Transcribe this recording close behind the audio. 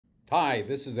Hi,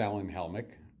 this is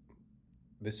Helmick.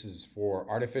 This is for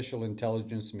Artificial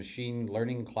Intelligence Machine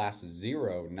Learning Class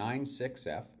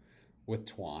 096F with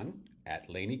Tuan at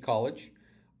Laney College.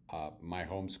 My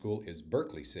home school is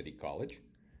Berkeley City College,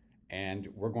 and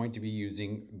we're going to be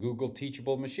using Google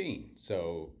Teachable Machine.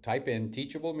 So type in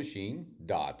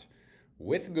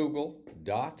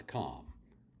teachablemachine.withgoogle.com.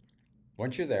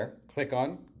 Once you're there, click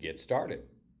on Get Started.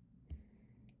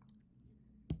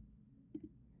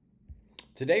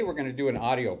 Today we're going to do an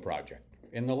audio project.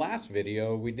 In the last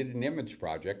video, we did an image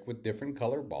project with different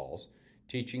color balls,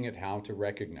 teaching it how to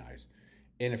recognize.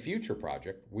 In a future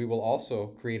project, we will also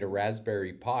create a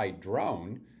Raspberry Pi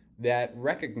drone that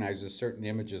recognizes certain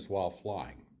images while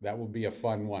flying. That will be a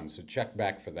fun one, so check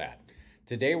back for that.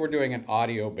 Today we're doing an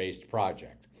audio-based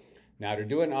project. Now, to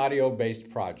do an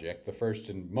audio-based project, the first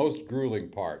and most grueling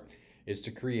part is to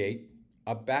create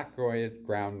a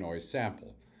background noise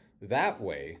sample. That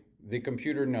way, the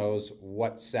computer knows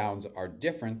what sounds are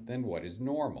different than what is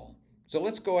normal. So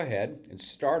let's go ahead and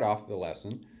start off the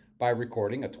lesson by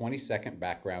recording a 20-second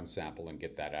background sample and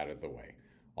get that out of the way.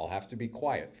 I'll have to be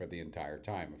quiet for the entire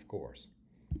time, of course.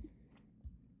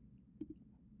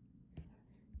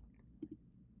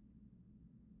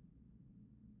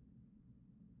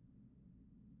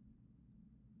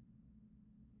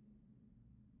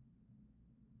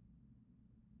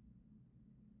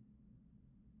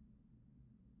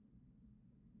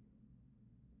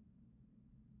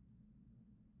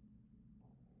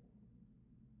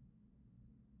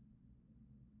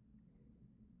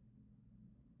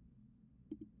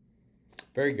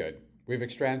 Very good. We've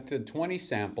extracted 20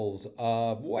 samples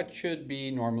of what should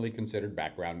be normally considered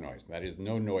background noise. That is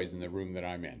no noise in the room that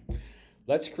I'm in.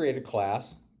 Let's create a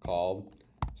class called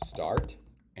Start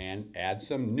and add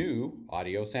some new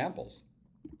audio samples.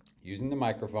 Using the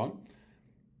microphone.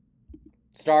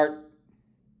 Start.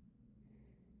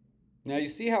 Now you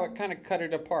see how it kind of cut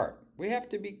it apart. We have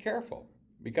to be careful.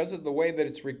 Because of the way that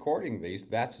it's recording these,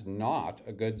 that's not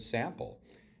a good sample.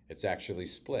 It's actually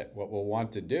split. What we'll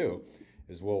want to do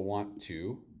is we'll want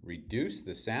to reduce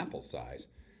the sample size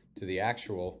to the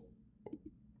actual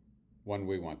one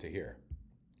we want to hear.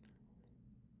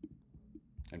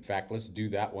 In fact, let's do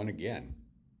that one again.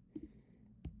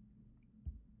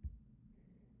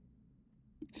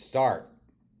 Start.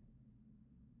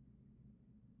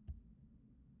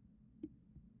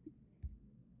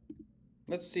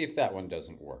 Let's see if that one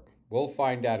doesn't work. We'll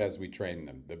find out as we train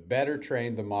them. The better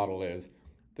trained the model is,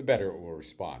 the better it will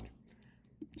respond.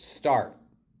 Start.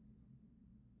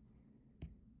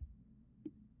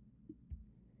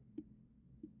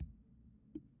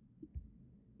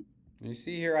 You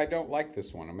see here, I don't like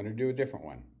this one. I'm going to do a different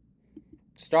one.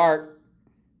 Start.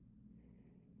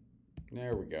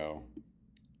 There we go.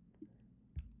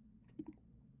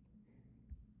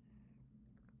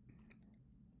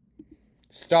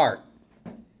 Start.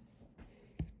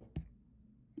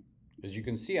 As you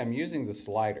can see, I'm using the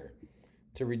slider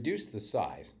to reduce the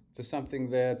size to something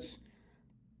that's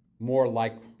more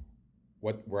like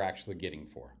what we're actually getting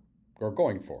for, or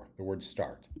going for, the word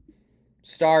start.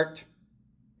 Start.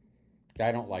 Okay,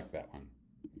 I don't like that one.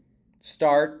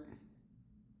 Start.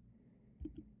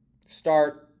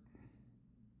 Start.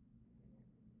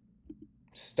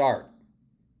 Start.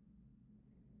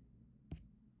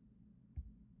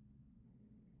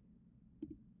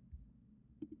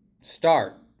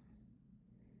 Start.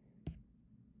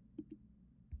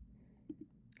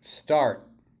 Start.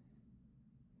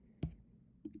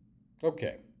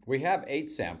 Okay, we have 8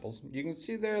 samples. You can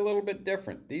see they're a little bit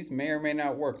different. These may or may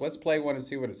not work. Let's play one and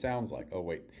see what it sounds like. Oh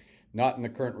wait, not in the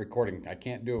current recording. I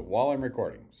can't do it while I'm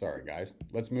recording. Sorry guys,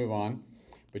 let's move on.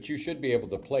 But you should be able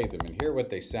to play them and hear what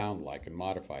they sound like and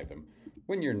modify them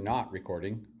when you're not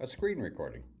recording a screen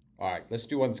recording. All right, let's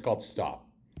do one that's called Stop.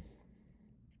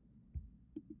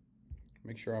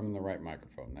 Make sure I'm in the right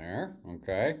microphone there.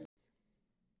 Okay.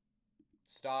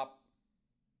 Stop.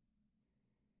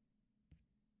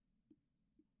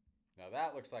 Now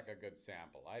that looks like a good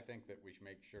sample. I think that we should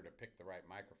make sure to pick the right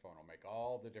microphone. It'll make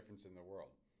all the difference in the world.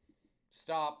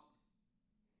 Stop.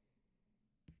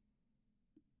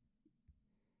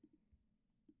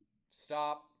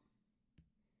 Stop.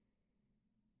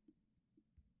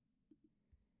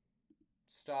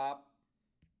 Stop.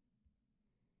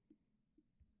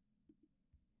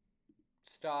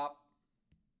 Stop.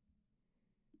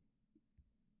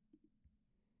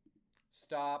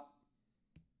 Stop.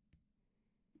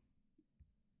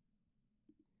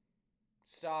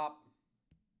 Stop.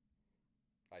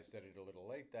 I said it a little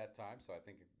late that time, so I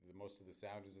think most of the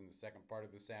sound is in the second part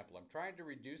of the sample. I'm trying to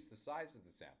reduce the size of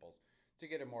the samples to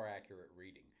get a more accurate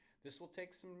reading. This will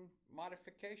take some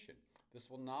modification. This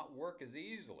will not work as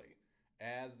easily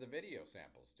as the video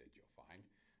samples did, you'll find,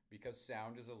 because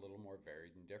sound is a little more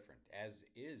varied and different, as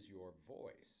is your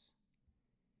voice.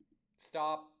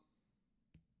 Stop.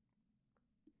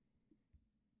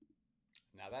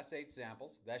 Now that's 8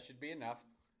 samples. That should be enough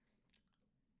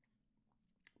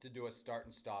to do a start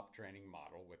and stop training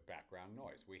model with background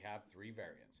noise. We have 3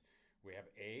 variants. We have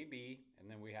A, B, and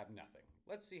then we have nothing.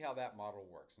 Let's see how that model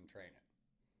works and train it.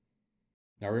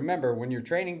 Now remember, when you're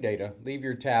training data, leave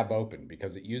your tab open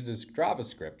because it uses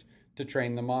JavaScript to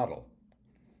train the model.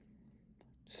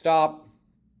 Stop.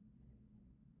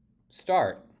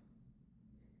 Start.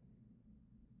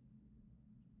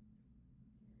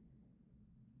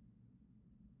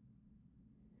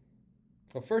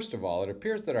 Well, first of all, it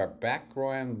appears that our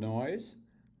background noise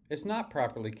is not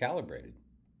properly calibrated.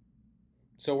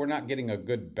 So we're not getting a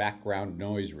good background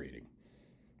noise reading.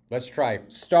 Let's try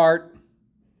start,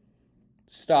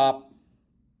 stop,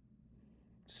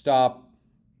 stop,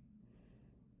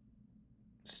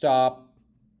 stop.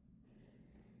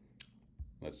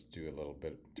 Let's do a little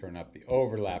bit, turn up the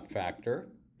overlap factor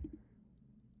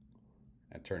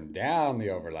and turn down the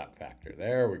overlap factor.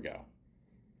 There we go.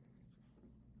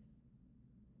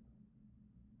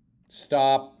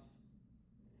 Stop,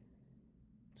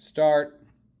 start.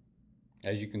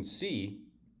 As you can see,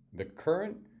 the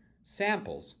current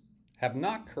samples have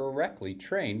not correctly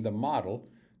trained the model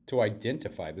to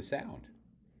identify the sound.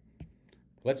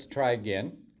 Let's try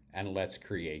again and let's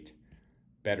create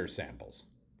better samples.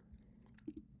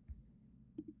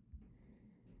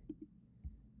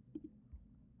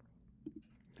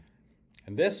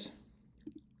 And this,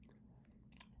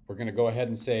 we're going to go ahead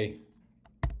and say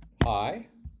hi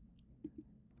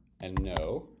and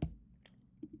no.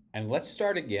 And let's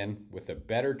start again with a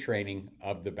better training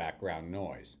of the background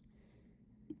noise.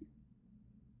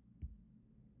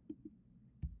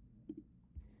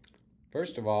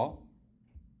 First of all,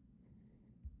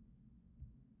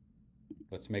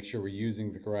 let's make sure we're using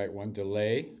the right one.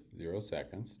 Delay, 0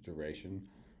 seconds. Duration,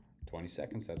 20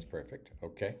 seconds. That's perfect.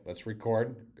 Okay, let's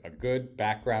record a good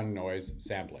background noise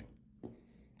sampling.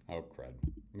 Oh, crud.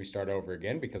 Let me start over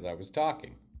again because I was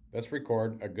talking. Let's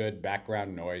record a good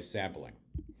background noise sampling.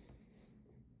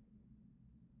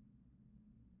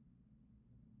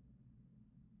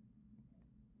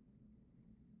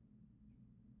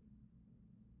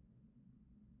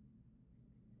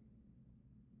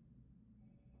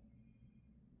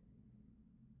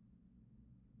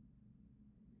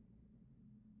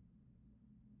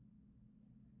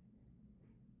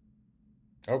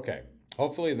 Okay,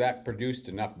 hopefully that produced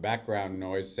enough background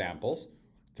noise samples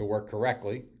to work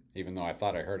correctly, even though I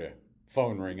thought I heard a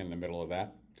phone ring in the middle of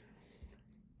that.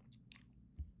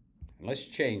 And let's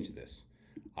change this.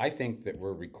 I think that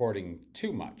we're recording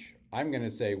too much. I'm going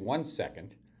to say 1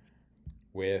 second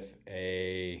with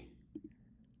a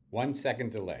 1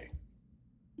 second delay.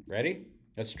 Ready?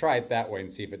 Let's try it that way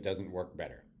and see if it doesn't work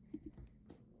better.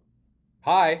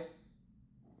 Hi.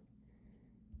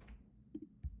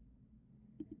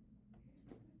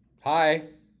 Hi.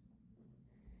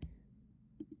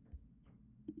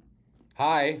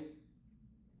 Hi.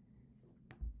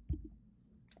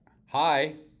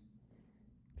 Hi.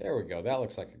 There we go. That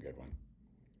looks like a good one.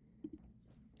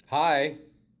 Hi.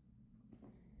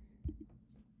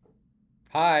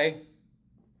 Hi.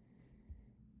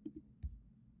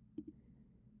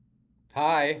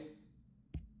 Hi.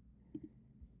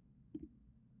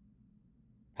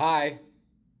 Hi.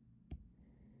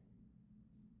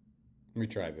 Let me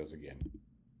try those again.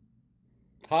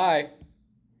 Hi.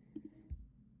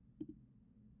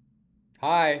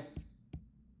 Hi.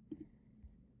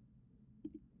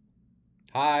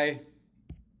 Hi.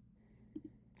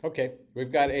 Okay,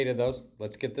 we've got 8 of those.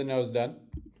 Let's get the nose done.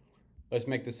 Let's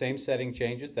make the same setting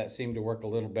changes. That seemed to work a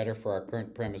little better for our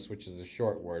current premise, which is a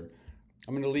short word.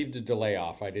 I'm going to leave the delay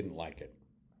off. I didn't like it.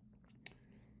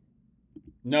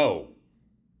 No.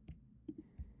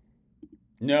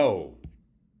 No.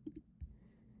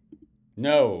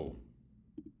 No.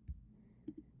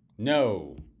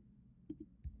 No.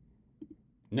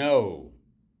 No.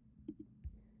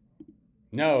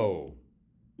 No.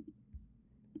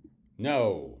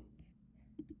 No.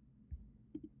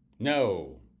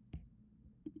 No.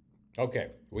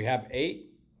 Okay, we have 8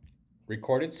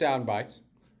 recorded sound bites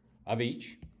of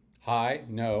each. Hi,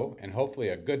 no, and hopefully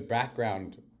a good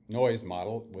background noise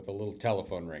model with a little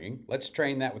telephone ringing. Let's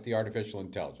train that with the artificial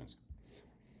intelligence.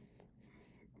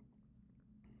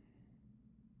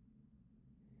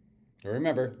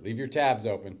 Remember, leave your tabs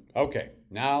open. Okay,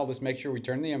 now let's make sure we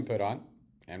turn the input on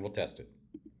and we'll test it.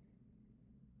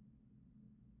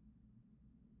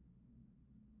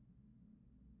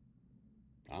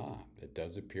 that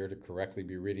does appear to correctly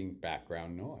be reading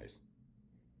background noise.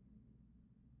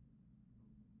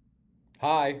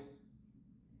 Hi.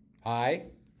 Hi.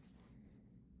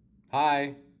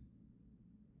 Hi.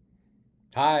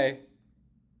 Hi.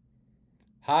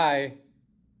 Hi.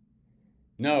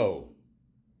 No.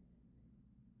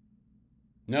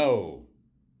 No.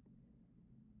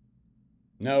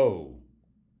 No.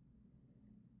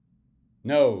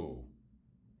 No.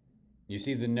 You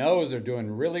see, the no's are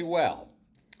doing really well.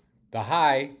 The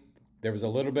hi, there was a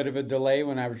little bit of a delay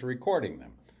when I was recording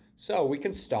them. So we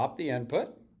can stop the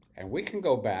input and we can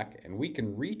go back and we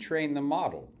can retrain the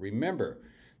model. Remember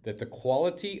that the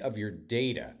quality of your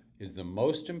data is the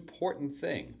most important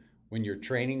thing when you're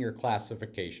training your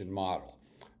classification model,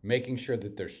 making sure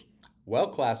that they're well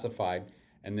classified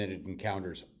and that it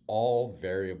encounters all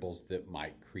variables that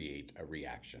might create a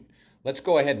reaction. Let's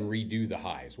go ahead and redo the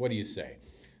highs. What do you say?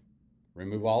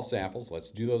 Remove all samples.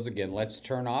 Let's do those again. Let's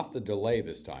turn off the delay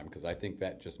this time because I think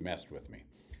that just messed with me.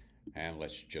 And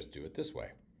let's just do it this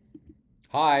way.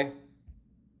 Hi.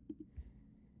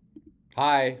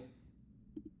 Hi.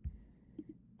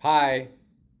 Hi.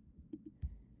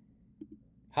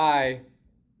 Hi.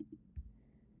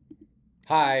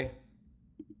 Hi.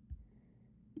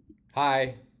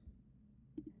 Hi.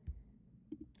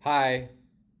 Hi.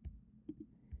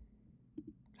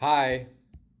 Hi.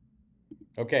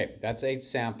 Okay, that's 8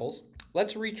 samples.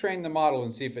 Let's retrain the model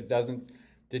and see if it doesn't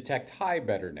detect hi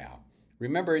better now.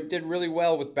 Remember, it did really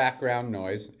well with background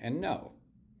noise and no.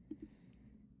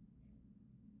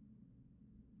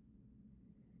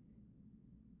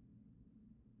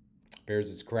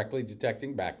 Appears it's correctly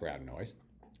detecting background noise.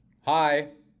 Hi.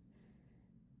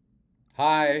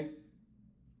 Hi.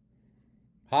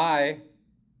 Hi.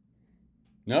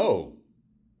 No.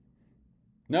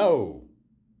 No.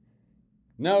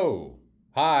 No.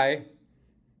 Hi.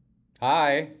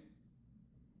 Hi.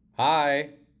 Hi.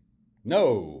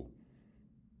 No.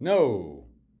 No.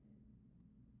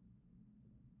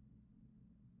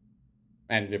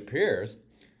 And it appears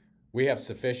we have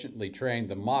sufficiently trained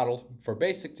the model for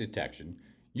basic detection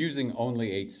using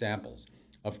only 8 samples.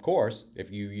 Of course,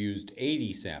 if you used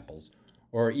 80 samples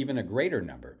or even a greater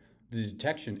number, the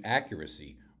detection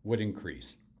accuracy would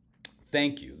increase.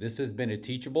 Thank you. This has been a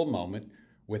teachable moment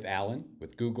with Alan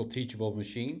with Google Teachable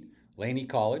Machine, Laney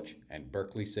College, and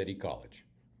Berkeley City College.